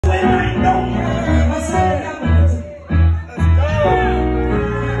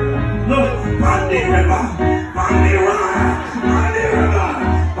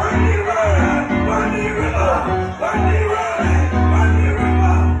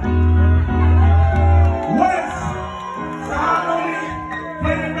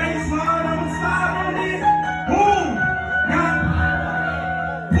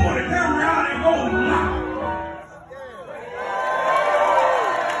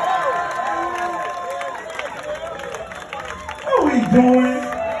doing.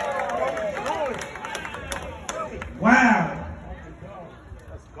 Wow.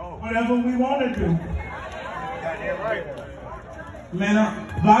 Whatever we want to do. Man,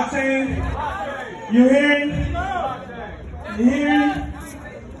 blockchain, you hearing? You hearing?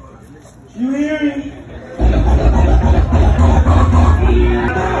 You hearing?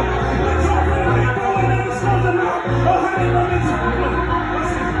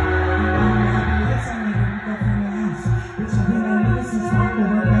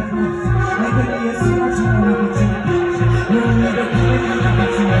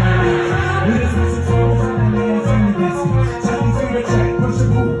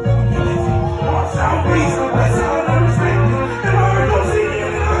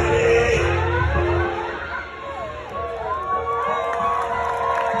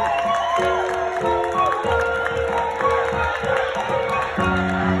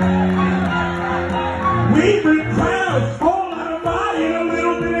 We bring crowds, whole lot of money, and a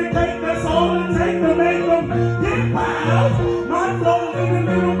little bit of cake. That's all it takes to make them get wild. My flow in a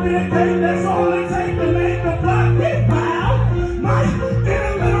little bit of cake. That's all it takes to make the block get wild. My in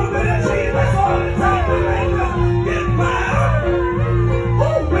a little bit of cheese. That's all it takes to make them get wild.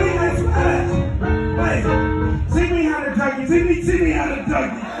 Oh, wait, that's fast. Wait, see me how to ducky. See me how to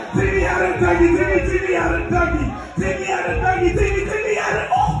ducky. See me how to ducky. See me how to ducky. See me how to ducky. See me how to.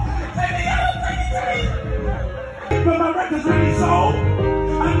 Oh, see me how to ducky. But my record's really sold.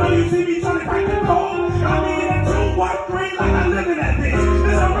 I know you see me trying to crack the code. I mean, in a 2, 1, 3, like I live in that bitch.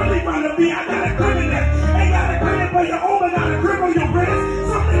 This I'm really trying to be. I got a grip in that. Ain't got a credit for your own, but got a grip on your wrist.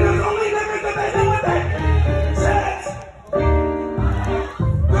 Something that's only living that they do with that. Sex,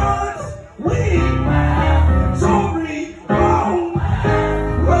 guns, weed, jewelry, gold,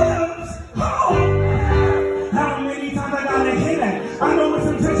 whips, home. How many times I gotta hit that? I know it's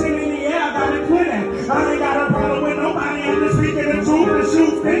some tension in the air. I gotta quit it. I ain't got a problem with nobody. I'm just speaking the truth. The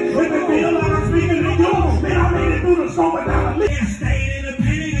shoot thing. If it feel like I'm speaking to you, man, I made it through the storm without a leak. Yeah, stayed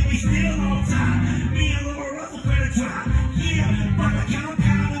independent and we still on time. Me and LaRussell for the drive. Yeah, from the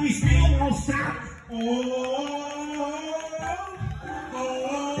compound and we still won't stop. Do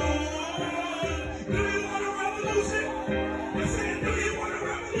you want a revolution? I said, do you want a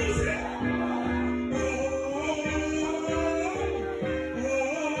revolution?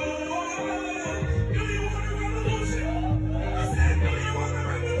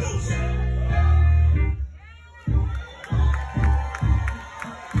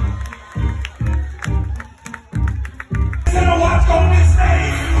 Watch on this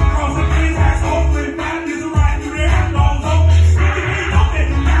stage, cross the things that's open, back is right through there, no.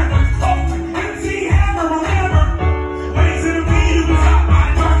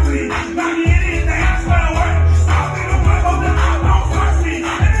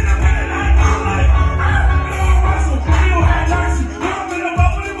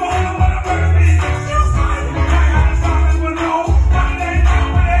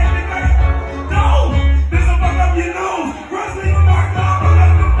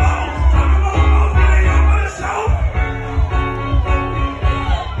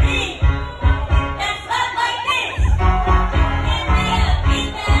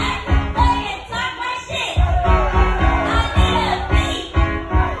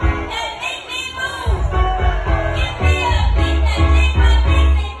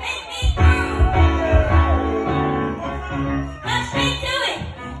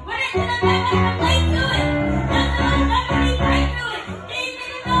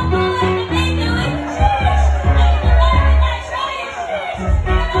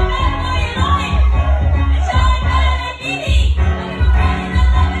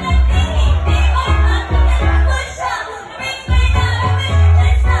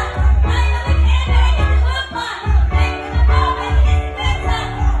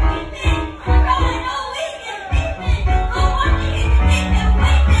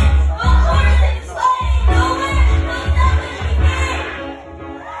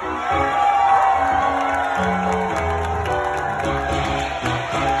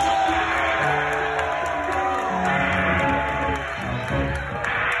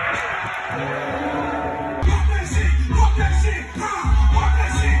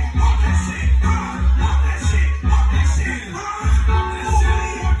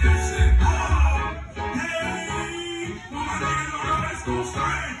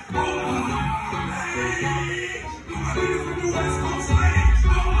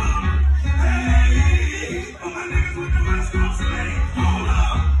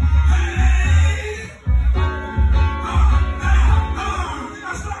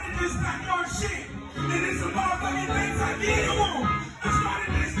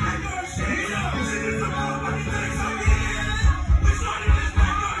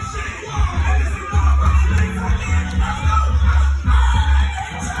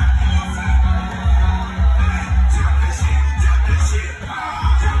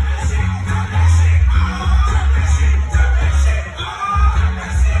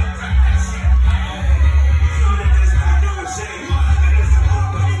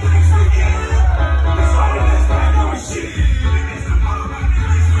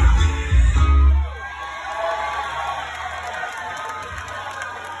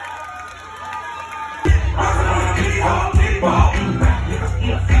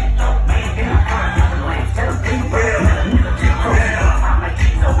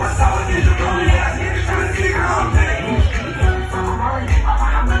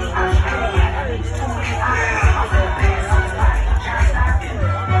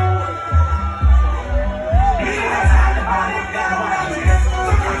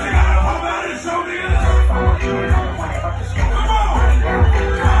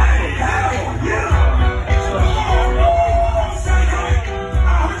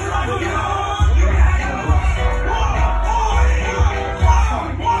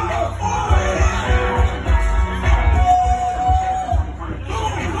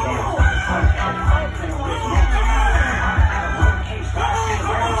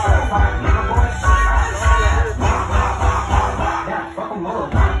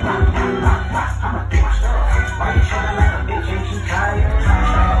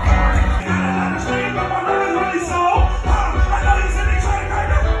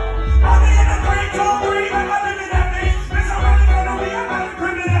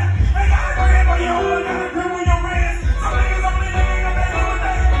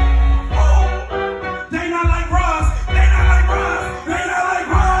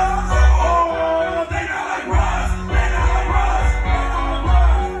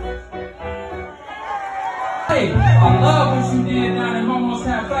 Hey, I love what you did down in Momo's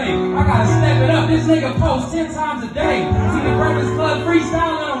Cafe. I gotta step it up. This nigga posts 10 times a day. See the Breakfast Club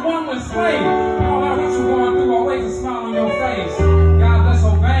freestyle in a one with slave. No matter what you going through, always a smile on your face. God bless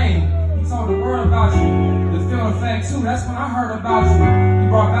Obey. He told the world about you. The field effect too. That's when I heard about you. You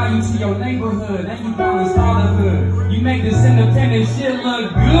brought value to your neighborhood, and you balanced fatherhood. You make this independent shit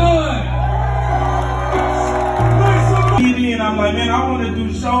look good. And I'm like, man, I want to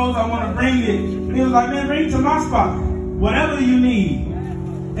do shows. I want to bring it. And he was like, man, bring it to my spot. Whatever you need.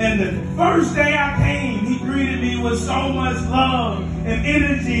 And the first day I came, he greeted me with so much love and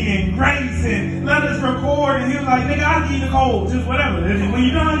energy and grace and let us record. And he was like, nigga, I'll give you the code, just whatever. And when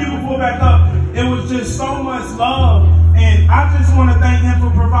you're done, you can pull back up. It was just so much love. And I just want to thank him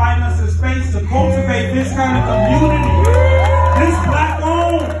for providing us a space to cultivate this kind of community. This black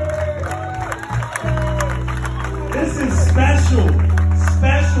owned. This is special.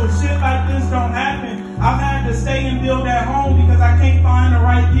 Special. Shit like this don't happen. I've had to stay and build at home because I can't find the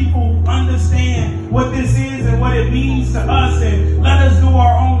right people who understand what this is and what it means to us, and let us do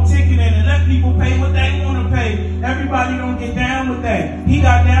our own ticketing and let people pay what they want to pay. Everybody don't get down with that. He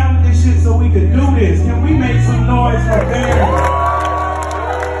got down with this shit so we could do this. Can we make some noise for Barry?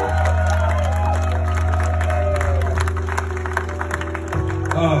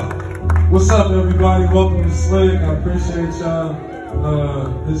 What's up, everybody? Welcome to SLiC. I appreciate y'all.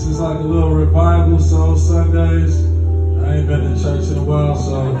 This is like a little revival, Soul Sundays. I ain't been to church in a while,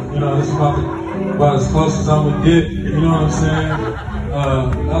 so, you know, this is about as close as I'm gonna get, you know what I'm saying?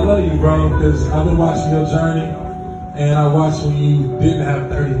 I love you, bro, because I've been watching your journey, and I watched when you didn't have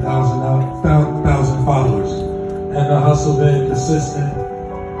 30,000 followers. And the hustle been consistent,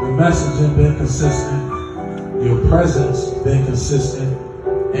 the messaging been consistent, your presence been consistent.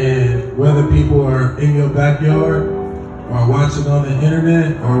 And whether people are in your backyard or watching on the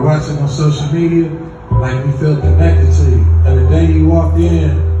internet or watching on social media, like we feel connected to you. And the day you walked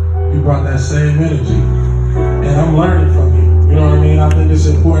in, you brought that same energy. And I'm learning from you. You know what I mean? I think it's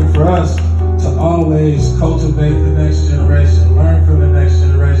important for us to always cultivate the next generation, learn from the next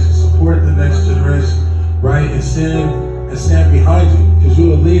generation, support the next generation, right? And stand behind you, because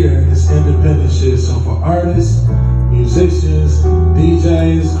you're a leader in this independent shit. So for artists, musicians,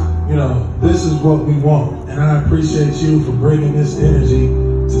 DJs, you know, this is what we want. And I appreciate you for bringing this energy